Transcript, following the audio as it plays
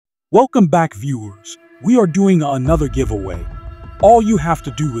Welcome back, viewers. We are doing another giveaway. All you have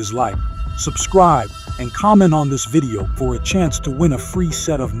to do is like, subscribe, and comment on this video for a chance to win a free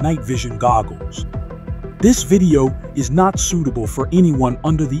set of night vision goggles. This video is not suitable for anyone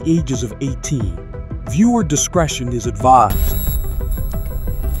under the ages of 18. Viewer discretion is advised.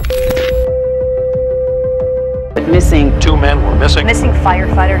 Missing. 2 men were missing. Missing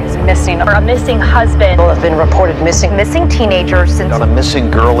firefighter is missing, or a missing husband. People have been reported missing. Missing teenager since Got a missing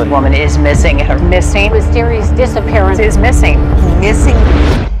girl and woman is missing. Her missing mysterious disappearance is missing. Missing.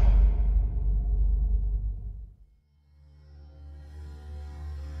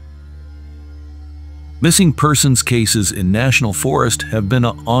 Missing persons cases in National Forest have been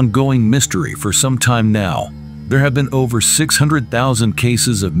an ongoing mystery for some time now. There have been over 600,000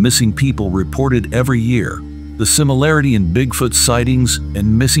 cases of missing people reported every year. The similarity in Bigfoot sightings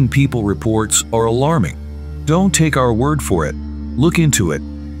and missing people reports are alarming. Don't take our word for it. Look into it.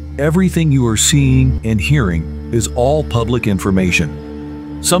 Everything you are seeing and hearing is all public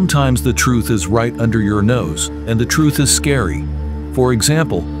information. Sometimes the truth is right under your nose, and the truth is scary. For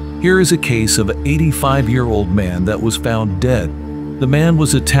example, here is a case of an 85-year-old man that was found dead. The man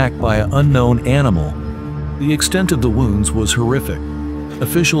was attacked by an unknown animal. The extent of the wounds was horrific.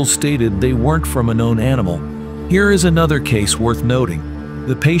 Officials stated they weren't from a known animal. Here is another case worth noting.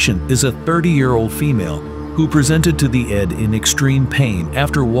 The patient is a 30-year-old female who presented to the ED in extreme pain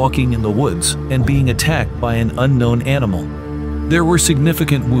after walking in the woods and being attacked by an unknown animal. There were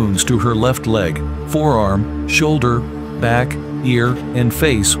significant wounds to her left leg, forearm, shoulder, back, ear, and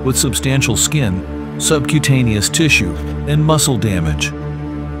face with substantial skin, subcutaneous tissue, and muscle damage.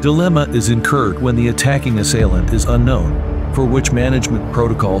 Dilemma is incurred when the attacking assailant is unknown, for which management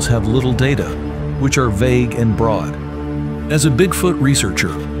protocols have little data, which are vague and broad. As a Bigfoot researcher,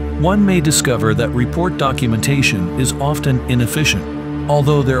 one may discover that report documentation is often inefficient,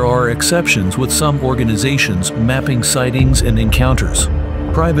 although there are exceptions with some organizations mapping sightings and encounters.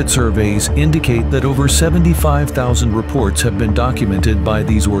 Private surveys indicate that over 75,000 reports have been documented by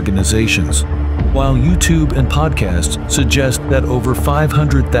these organizations, while YouTube and podcasts suggest that over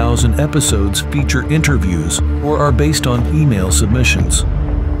 500,000 episodes feature interviews or are based on email submissions.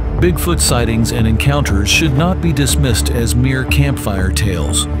 Bigfoot sightings and encounters should not be dismissed as mere campfire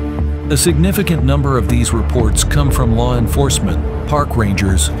tales. A significant number of these reports come from law enforcement, park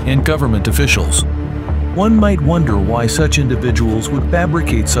rangers, and government officials. One might wonder why such individuals would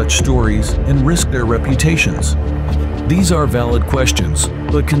fabricate such stories and risk their reputations. These are valid questions,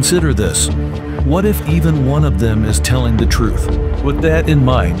 but consider this. What if even one of them is telling the truth? With that in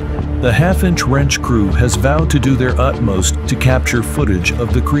mind, the Half-Inch Wrench crew has vowed to do their utmost to capture footage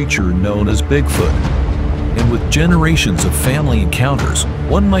of the creature known as Bigfoot. And with generations of family encounters,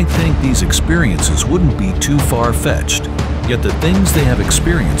 one might think these experiences wouldn't be too far-fetched. Yet the things they have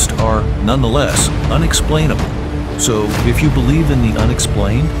experienced are, nonetheless, unexplainable. So, if you believe in the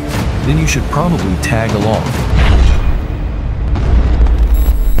unexplained, then you should probably tag along.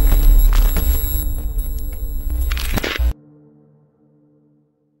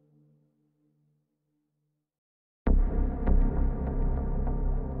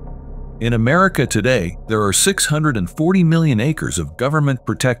 In America today, there are 640 million acres of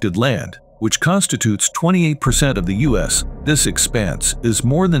government-protected land, which constitutes 28% of the U.S. This expanse is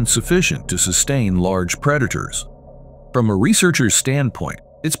more than sufficient to sustain large predators. From a researcher's standpoint,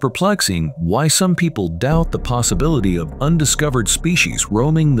 it's perplexing why some people doubt the possibility of undiscovered species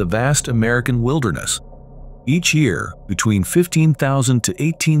roaming the vast American wilderness. Each year, between 15,000 to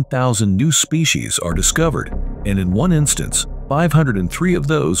 18,000 new species are discovered, and in one instance, 503 of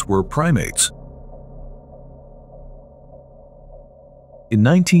those were primates. In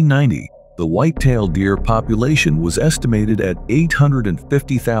 1990, the white-tailed deer population was estimated at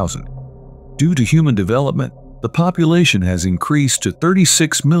 850,000. Due to human development, the population has increased to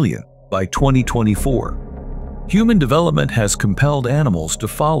 36 million by 2024. Human development has compelled animals to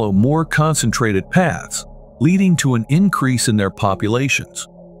follow more concentrated paths, leading to an increase in their populations.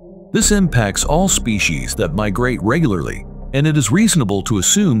 This impacts all species that migrate regularly, and it is reasonable to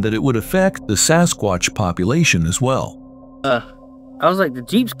assume that it would affect the Sasquatch population as well. I was like, the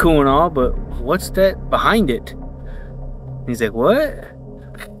Jeep's cool and all, but what's that behind it? And he's like, what?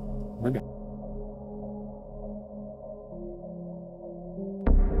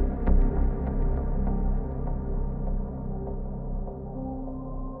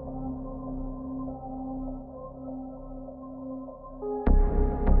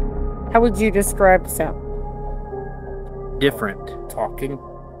 How would you describe the sound? Different. Talking?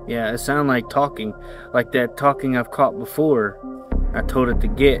 Yeah, it sounded like talking. Like that talking I've caught before. I told it to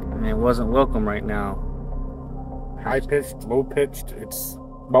get, and it wasn't welcome right now. High-pitched, low-pitched, it's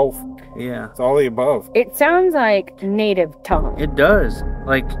Both. Yeah, It's all the above. It sounds like native tongue. it does.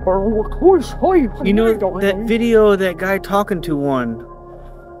 Like, you know, that video of that guy talking to one.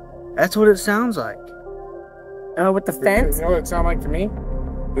 That's what it sounds like. With the fence? You know what it sounds like to me?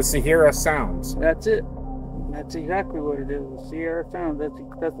 The Sahara sounds. That's it. That's exactly what it is. The Sierra sound. That's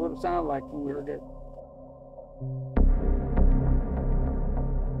what it sounded like when we heard it.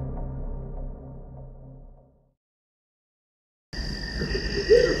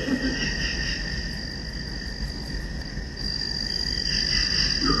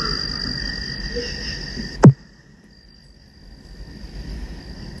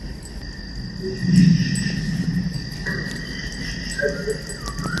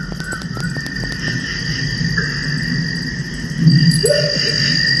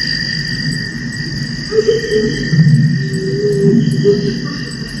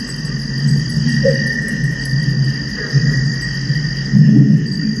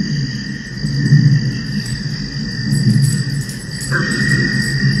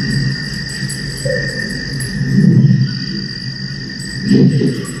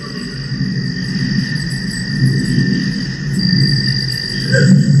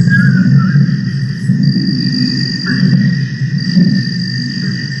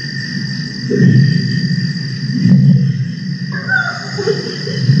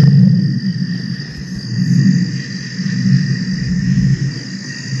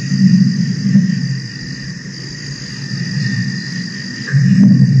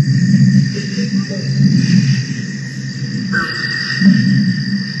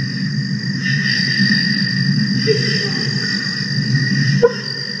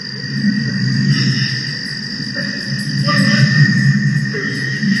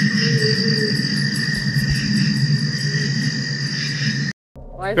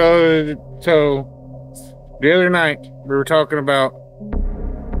 So the other night we were talking about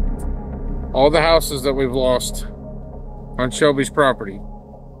all the houses that we've lost on Shelby's property.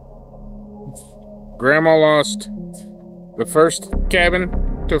 Grandma lost the first cabin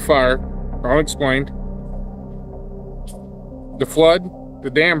to fire, unexplained. The flood, the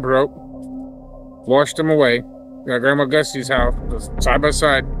dam broke, washed them away. Got Grandma Gusty's house, side by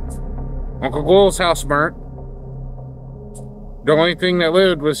side. Uncle Gold's house burnt. The only thing that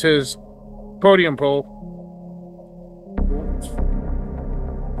lived was his podium pole.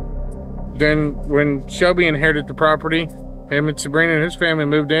 Then when Shelby inherited the property, him and Sabrina and his family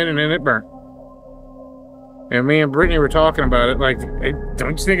moved in, and then it burnt. And me and Brittany were talking about it, like, hey,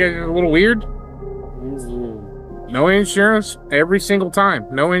 don't you think it's a little weird? No insurance every single time.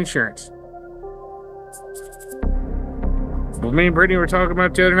 No insurance. Well, me and Brittany were talking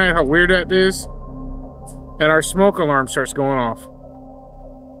about the other night how weird that is. And our smoke alarm starts going off.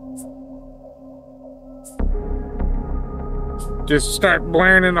 Just start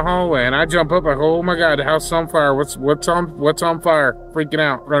blaring in the hallway, and I jump up like, oh my god, the house is on fire. What's on fire? Freaking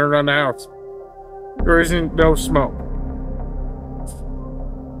out, running around the house. There isn't no smoke.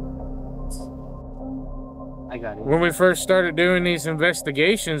 I got it. When we first started doing these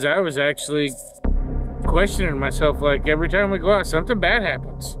investigations, I was actually questioning myself, like, every time we go out, something bad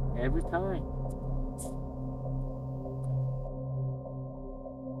happens. Every time.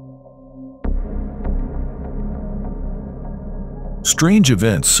 Strange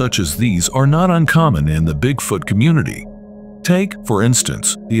events such as these are not uncommon in the Bigfoot community. Take, for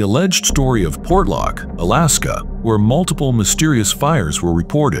instance, the alleged story of Portlock, Alaska, where multiple mysterious fires were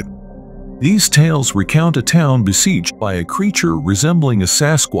reported. These tales recount a town besieged by a creature resembling a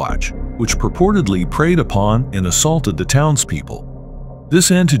Sasquatch, which purportedly preyed upon and assaulted the townspeople.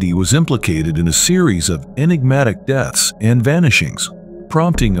 This entity was implicated in a series of enigmatic deaths and vanishings,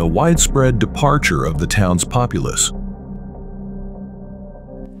 prompting a widespread departure of the town's populace.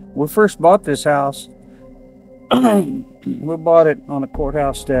 We first bought this house. We bought it on a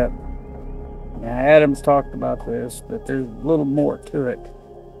courthouse step. Now, Adam's talked about this, that there's a little more to it.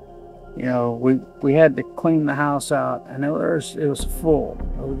 You know, we had to clean the house out, and it was full.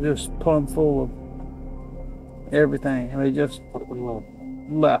 It was just plumb full of everything. And they just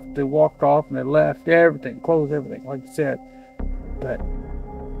left. They walked off and they left everything, closed everything, like you said. But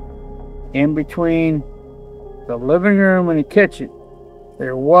in between the living room and the kitchen,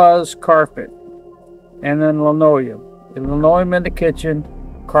 there was carpet, and then linoleum. The linoleum in the kitchen,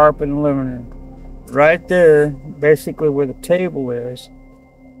 carpet in the living room. Right there, basically where the table is,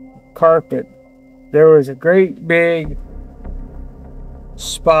 carpet, there was a great big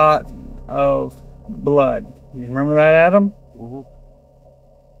spot of blood. You remember that, Adam? Mm-hmm.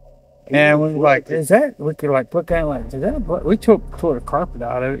 And we were like, is that, we could like look at it like, is that blood? We tore the carpet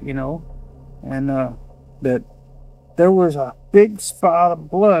out of it, you know, and that there was a big spot of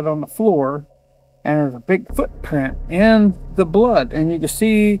blood on the floor, and there was a big footprint in the blood, and you could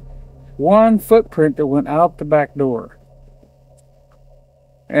see one footprint that went out the back door.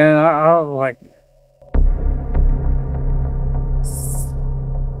 And I was like,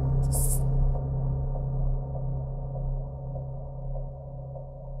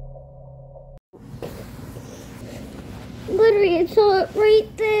 literally, I saw it right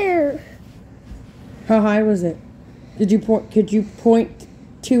there. How high was it? Could you point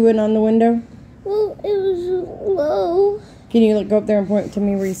to it on the window? Well, it was low. Can you go up there and point to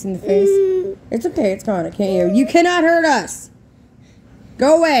me where you see the face? It's okay, it's gone. I can't hear. You cannot hurt us.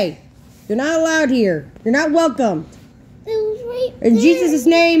 Go away. You're not allowed here. You're not welcome. It was right In there. Jesus'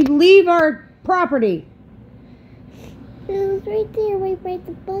 name, leave our property. It was right there, right by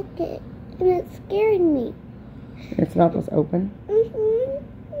the bucket. And it scared me. It's not just open.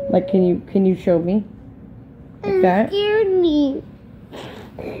 Mm-hmm. Like, can you show me? Like It that? scared me.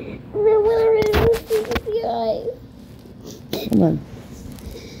 And I went around and looked at the eyes. Come on.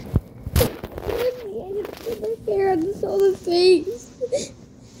 I just put my hair and saw the face.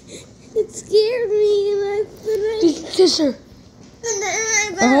 It scared me, and Just kiss her.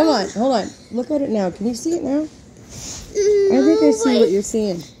 And then Hold on. Look at it now. Can you see it now? I think I see what you're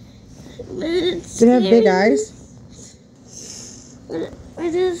seeing. Does it have big eyes?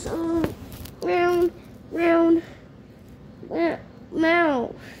 It is round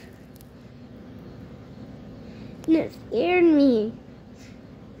mouth. And it scared me.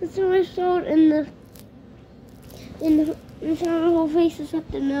 And so I saw it in the whole face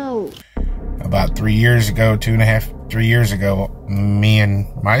except the nose. About 3 years ago, 3 years ago, me and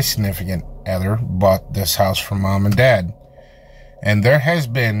my significant other bought this house from Mom and Dad. And there has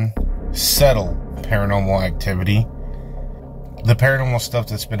been subtle paranormal activity. The paranormal stuff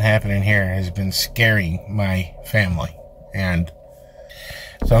that's been happening here has been scaring my family. And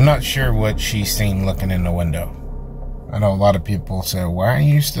so I'm not sure what she's seen looking in the window. I know a lot of people say, why are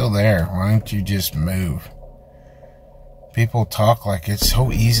you still there? Why don't you just move? People talk like it's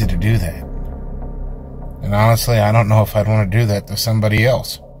so easy to do that. And honestly, I don't know if I'd want to do that to somebody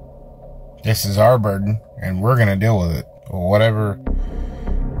else. This is our burden, and we're going to deal with it. Whatever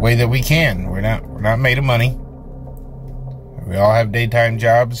way that we can. We're not made of money. We all have daytime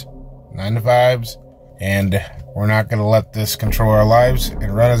jobs, 9 to 5s, and we're not going to let this control our lives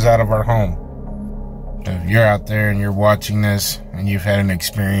and run us out of our home. So if you're out there and you're watching this and you've had an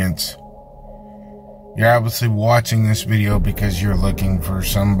experience, you're obviously watching this video because you're looking for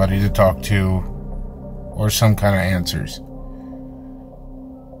somebody to talk to or some kind of answers.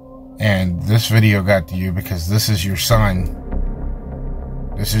 And this video got to you because this is your sign.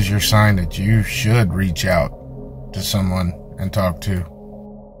 This is your sign that you should reach out to someone and talk to.